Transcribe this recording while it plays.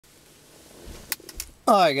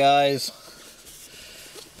Alright guys,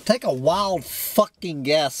 take a wild fucking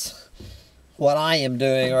guess what I am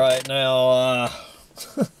doing right now.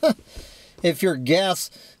 If your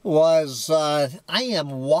guess was I am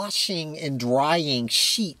washing and drying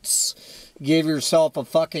sheets, give yourself a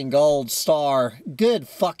fucking gold star. Good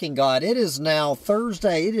fucking God. It is now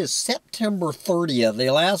Thursday. It is September 30th, the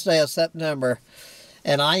last day of September,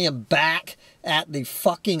 and I am back at the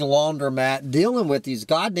fucking laundromat dealing with these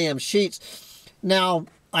goddamn sheets. Now,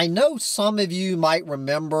 I know some of you might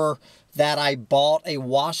remember that I bought a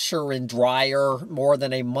washer and dryer more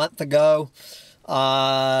than a month ago.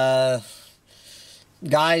 Guys,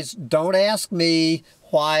 don't ask me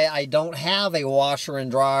why I don't have a washer and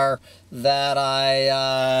dryer that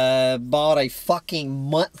I bought a fucking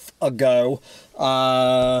month ago.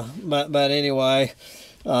 But anyway,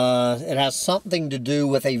 it has something to do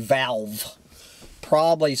with a valve.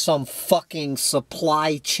 Probably some fucking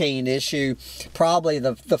supply chain issue. Probably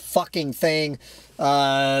the fucking thing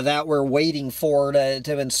that we're waiting for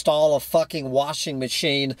to install a fucking washing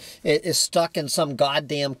machine. It is stuck in some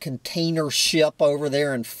goddamn container ship over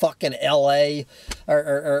there in fucking LA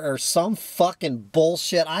or some fucking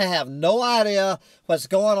bullshit. I have no idea what's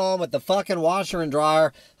going on with the fucking washer and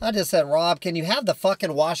dryer. I just said, Rob, can you have the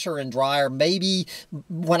fucking washer and dryer maybe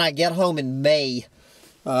when I get home in May?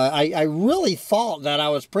 I really thought that I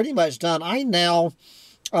was pretty much done. I now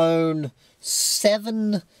own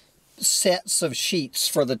 7 sets of sheets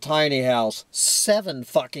for the tiny house. 7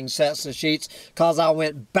 fucking sets of sheets, because I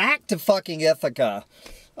went back to fucking Ithaca,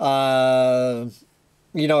 you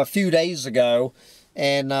know, a few days ago,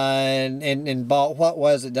 and bought, what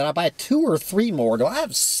was it? Did I buy 2 or 3 more? Do I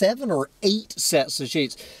have 7 or 8 sets of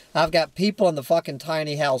sheets? I've got people in the fucking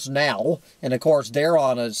tiny house now, and of course they're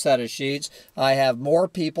on a set of sheets. I have more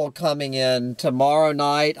people coming in tomorrow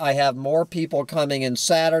night. I have more people coming in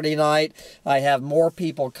Saturday night. I have more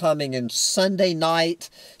people coming in Sunday night.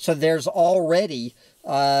 So there's already,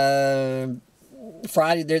 Friday,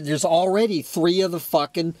 there's already 3 of the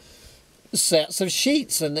fucking sets of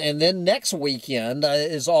sheets. And then next weekend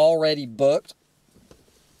is already booked.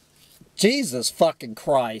 Jesus fucking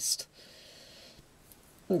Christ.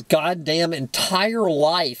 Goddamn entire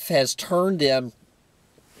life has turned into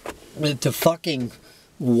fucking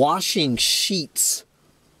washing sheets.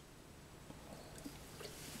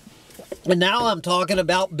 And now I'm talking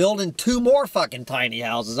about building 2 more fucking tiny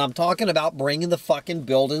houses. I'm talking about bringing the fucking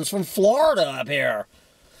buildings from Florida up here.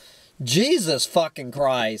 Jesus fucking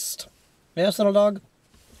Christ. Yes, little dog?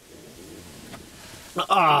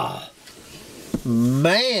 Ah,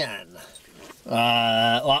 man.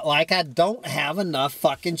 Like I don't have enough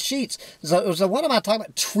fucking sheets. So what am I talking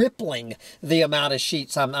about? Tripling the amount of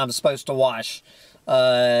sheets I'm supposed to wash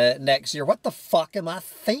next year. What the fuck am I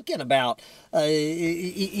thinking about?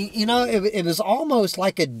 You know, it was almost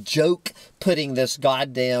like a joke putting this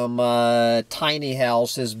goddamn tiny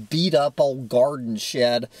house, this beat up old garden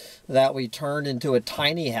shed that we turned into a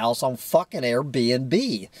tiny house on fucking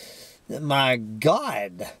Airbnb. My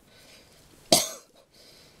God.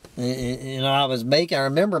 You know, I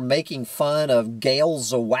remember making fun of Gail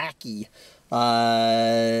Zawacki.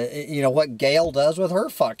 You know, what Gail does with her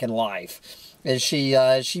fucking life is she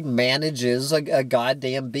manages a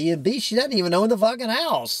goddamn B&B. She doesn't even own the fucking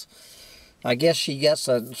house. I guess she gets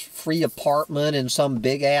a free apartment in some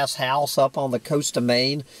big-ass house up on the coast of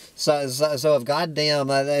Maine. So if goddamn,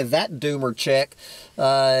 if that doomer chick,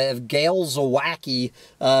 if Gail Zawacki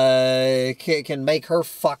can make her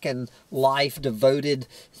fucking life devoted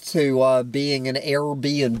to being an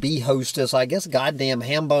Airbnb hostess, I guess goddamn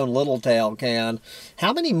Hambone Littletail can.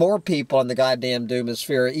 How many more people in the goddamn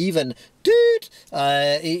Doomosphere even, dude,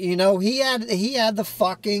 you know, he had the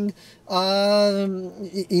fucking,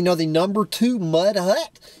 you know, the number 2 mud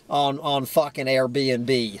hut on fucking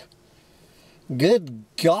Airbnb. Good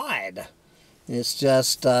God. It's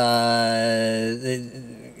just, how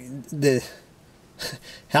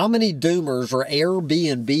many doomers are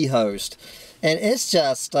Airbnb hosts? And it's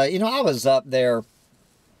just, you know, I was up there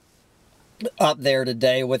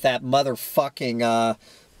today with that motherfucking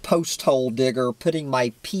post hole digger putting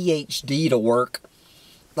my PhD to work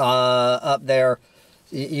up there,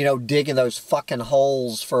 you know, digging those fucking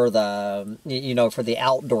holes for the, you know, for the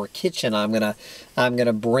outdoor kitchen I'm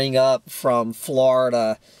gonna bring up from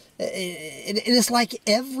Florida. It is like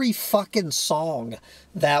every fucking song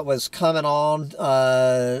that was coming on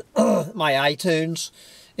my iTunes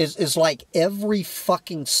is like every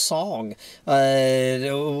fucking song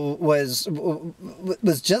was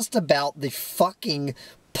just about the fucking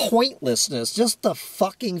pointlessness, just the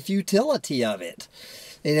fucking futility of it.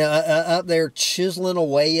 You know, up there chiseling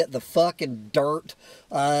away at the fucking dirt,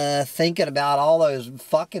 thinking about all those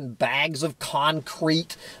fucking bags of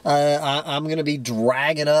concrete I'm going to be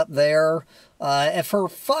dragging up there. For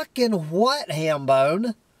fucking what,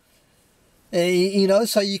 Hambone? You know,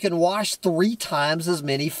 so you can wash 3 times as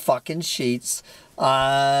many fucking sheets.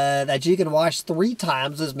 That you can wash 3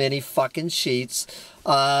 times as many fucking sheets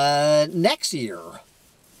next year.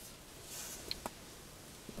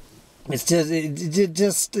 It's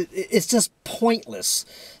just pointless.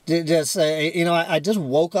 You know, I just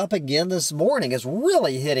woke up again this morning. It's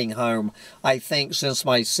really hitting home, I think, since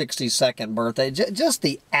my 62nd birthday. Just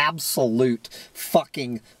the absolute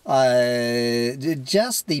fucking,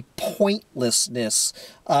 just the pointlessness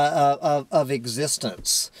of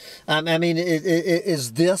existence. I mean,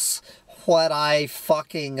 is this what I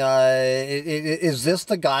fucking, is this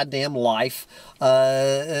the goddamn life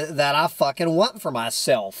that I fucking want for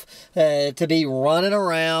myself? To be running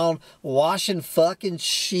around, washing fucking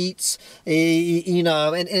sheets, you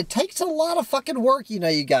know, and it takes a lot of fucking work. You know,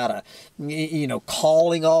 you gotta, you know,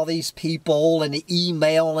 calling all these people and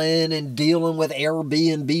emailing and dealing with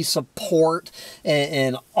Airbnb support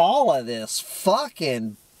and all of this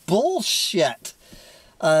fucking bullshit.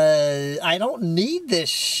 I don't need this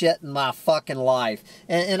shit in my fucking life.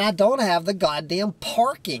 And I don't have the goddamn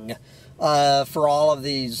parking for all of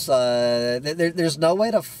these. There's no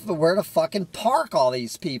way to where to fucking park all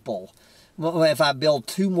these people if I build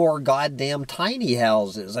 2 more goddamn tiny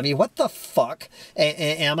houses. I mean, what the fuck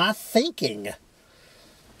am I thinking?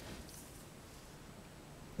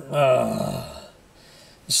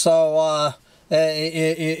 So,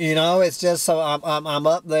 you know, it's just so I'm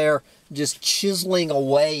up there just chiseling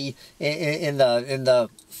away in the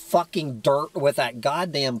fucking dirt with that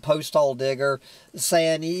goddamn post hole digger,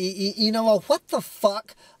 saying, you know, what the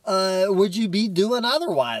fuck would you be doing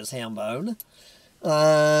otherwise, Hambone?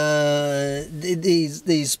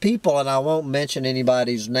 These people, and I won't mention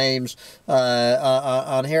anybody's names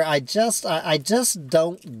on here. I just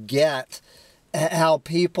don't get how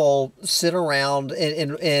people sit around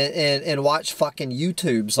and watch fucking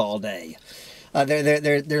YouTubes all day.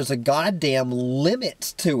 There's a goddamn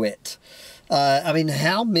limit to it. I mean,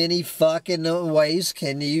 how many fucking ways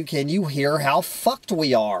can you hear how fucked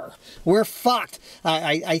we are? We're fucked.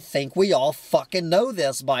 I think we all fucking know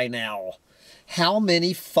this by now. How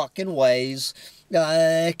many fucking ways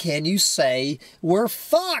can you say we're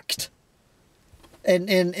fucked?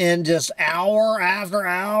 And just hour after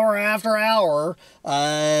hour after hour,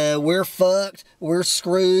 we're fucked, we're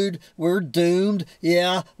screwed, we're doomed.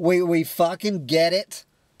 Yeah, we fucking get it.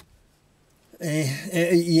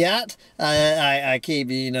 Yet, I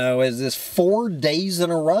keep, you know, is this 4 days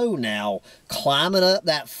in a row now, climbing up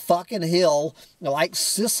that fucking hill like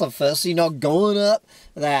Sisyphus, you know, going up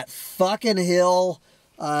that fucking hill,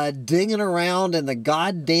 digging around in the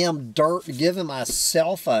goddamn dirt, giving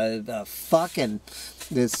myself a fucking,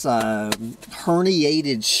 this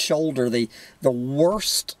herniated shoulder, the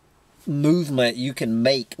worst movement you can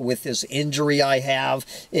make with this injury I have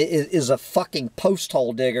is a fucking post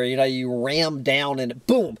hole digger. You know, you ram down and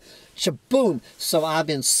boom, shaboom. So I've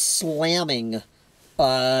been slamming,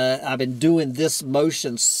 I've been doing this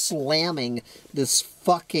motion, slamming this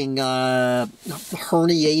fucking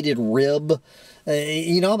herniated rib.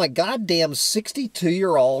 You know, I'm a goddamn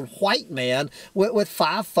 62-year-old white man with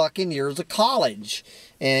 5 fucking years of college.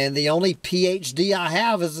 And the only PhD I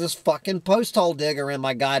have is this fucking post hole digger in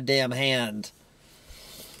my goddamn hand.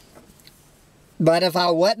 But if I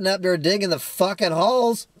wasn't up there digging the fucking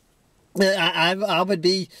holes, I would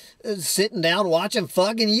be sitting down watching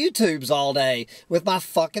fucking YouTubes all day with my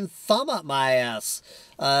fucking thumb up my ass.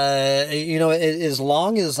 You know, as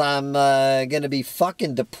long as I'm going to be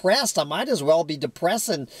fucking depressed, I might as well be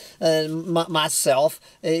depressing myself,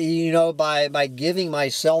 you know, by giving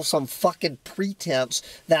myself some fucking pretense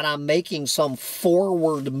that I'm making some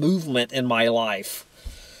forward movement in my life.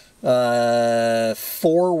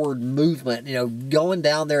 Forward movement, you know, going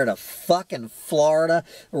down there to fucking Florida,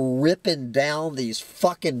 ripping down these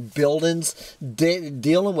fucking buildings,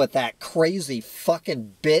 dealing with that crazy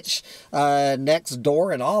fucking bitch next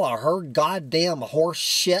door and all of her goddamn horse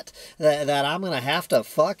shit that I'm gonna have to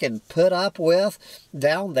fucking put up with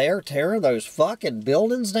down there, tearing those fucking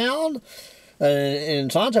buildings down.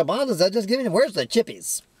 And Sancho Panza said, just give me, where's the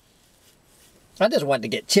chippies? I just want to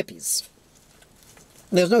get chippies.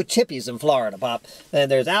 There's no chippies in Florida, Pop.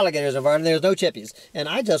 And there's alligators in Florida, and there's no chippies. And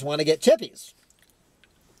I just want to get chippies.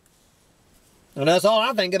 And that's all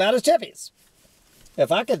I think about is chippies.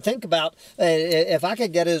 If I could think about, if I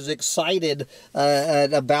could get as excited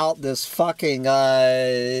about this fucking,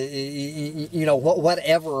 you know,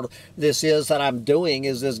 whatever this is that I'm doing,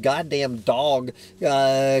 is this goddamn dog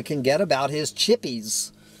can get about his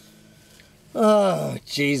chippies. Oh,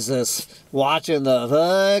 Jesus. Watching the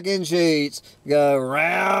fucking sheets go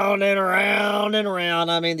round and round and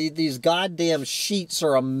round. I mean, these goddamn sheets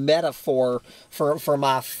are a metaphor for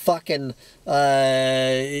my fucking,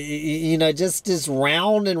 you know, just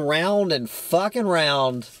round and round and fucking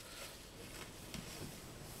round.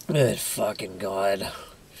 Good fucking God.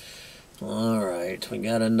 Alright, we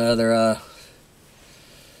got another, I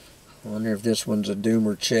wonder if this one's a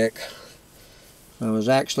doomer chick. I was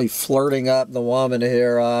actually flirting up the woman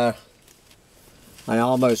here. I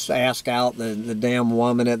almost asked out the damn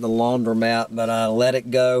woman at the laundromat, but I let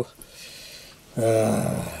it go.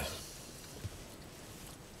 But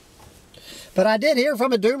I did hear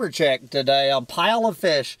from a doomer chick today. A pile of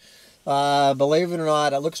fish. Believe it or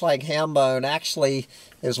not, it looks like Hambone actually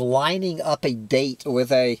is lining up a date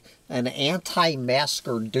with an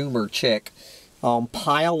anti-masker doomer chick on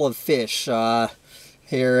Pile of Fish.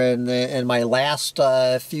 Here in my last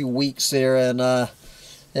few weeks here in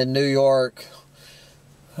New York.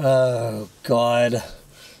 Oh God,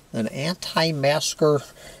 an anti-masker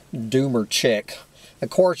doomer chick. Of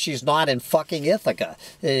course, she's not in fucking Ithaca.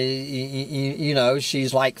 You know,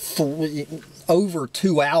 she's like over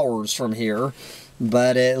 2 hours from here,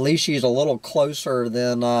 but at least she's a little closer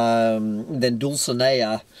than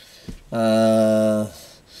Dulcinea.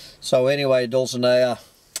 So anyway, Dulcinea,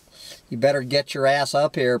 you better get your ass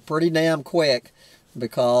up here pretty damn quick,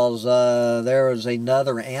 because there is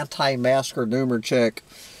another anti-masker doomer chick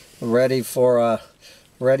ready for a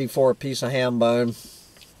piece of ham bone,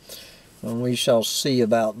 and we shall see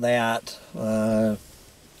about that.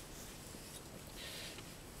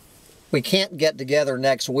 We can't get together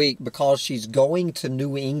next week because she's going to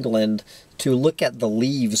New England to look at the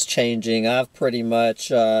leaves changing. I've pretty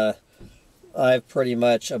much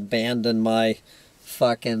abandoned my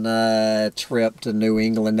fucking trip to New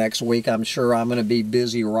England next week. I'm sure I'm going to be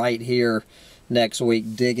busy right here next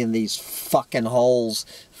week digging these fucking holes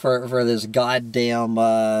for this goddamn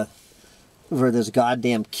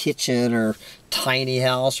kitchen or tiny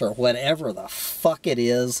house or whatever the fuck it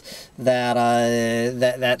is that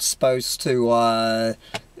that's supposed to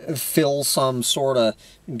fill some sort of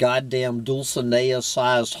goddamn Dulcinea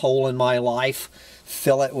sized hole in my life.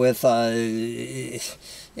 Fill it with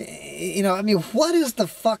you know, I mean, what is the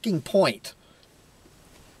fucking point?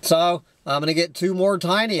 So, I'm going to get 2 more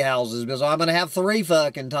tiny houses, because I'm going to have 3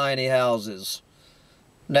 fucking tiny houses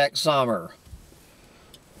next summer.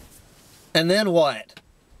 And then what?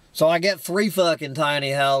 So I get 3 fucking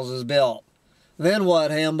tiny houses built. Then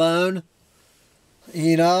what, Hambone?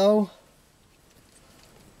 You know?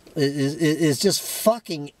 It's just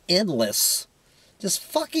fucking endless. Just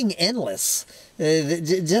fucking endless.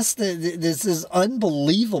 This is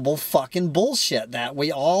unbelievable fucking bullshit that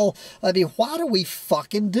we all... I mean, why do we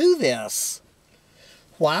fucking do this?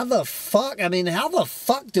 Why the fuck? I mean, how the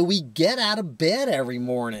fuck do we get out of bed every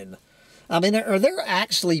morning? I mean, are there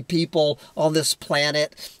actually people on this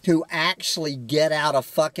planet who actually get out of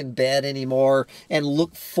fucking bed anymore and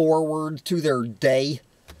look forward to their day?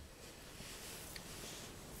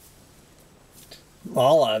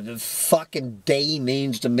 All a fucking day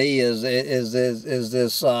means to me is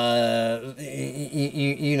this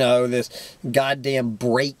you know, this goddamn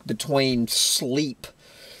break between sleep.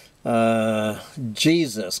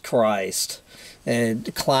 Jesus Christ.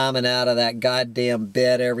 And climbing out of that goddamn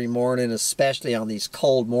bed every morning, especially on these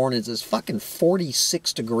cold mornings. It's fucking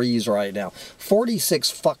 46 degrees right now.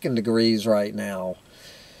 46 fucking degrees right now.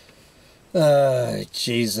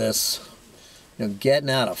 Jesus. You know, getting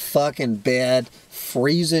out of fucking bed,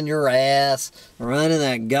 freezing your ass, running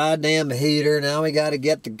that goddamn heater. Now we got to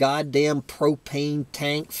get the goddamn propane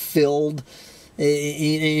tank filled.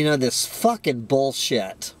 You know, this fucking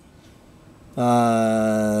bullshit.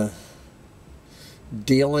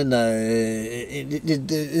 Dealing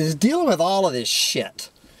with all of this shit.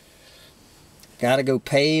 Gotta go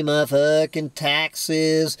pay my fucking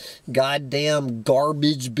taxes. Goddamn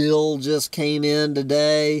garbage bill just came in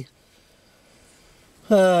today.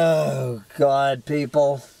 Oh, God,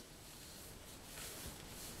 people.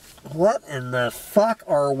 What in the fuck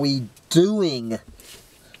are we doing?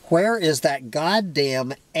 Where is that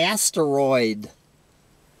goddamn asteroid?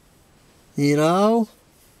 You know?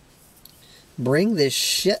 Bring this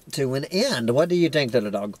shit to an end. What do you think,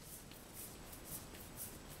 little dog?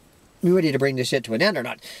 You ready to bring this shit to an end or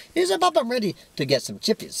not? Is it, Pop? I'm ready to get some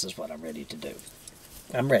chippies, is what I'm ready to do.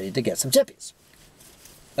 I'm ready to get some chippies.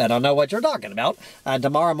 I don't know what you're talking about.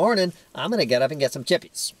 Tomorrow morning, I'm going to get up and get some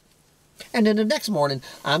chippies. And then the next morning,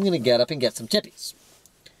 I'm going to get up and get some chippies.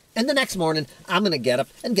 And the next morning, I'm going to get up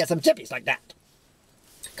and get some chippies like that.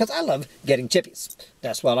 Because I love getting chippies.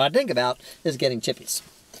 That's what I think about, is getting chippies.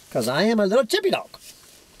 Because I am a little chippy dog.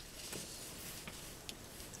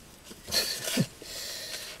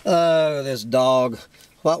 Oh, this dog.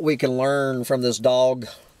 What we can learn from this dog.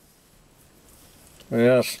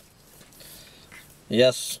 Yes.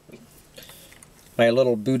 Yes. My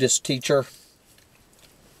little Buddhist teacher.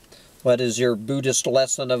 What is your Buddhist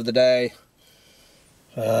lesson of the day?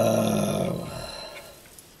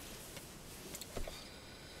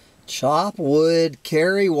 Chop wood,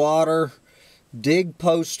 carry water, dig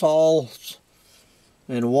post holes,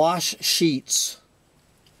 and wash sheets.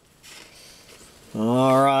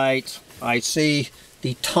 All right. I see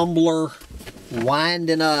the tumbler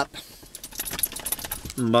winding up.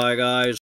 Bye, guys.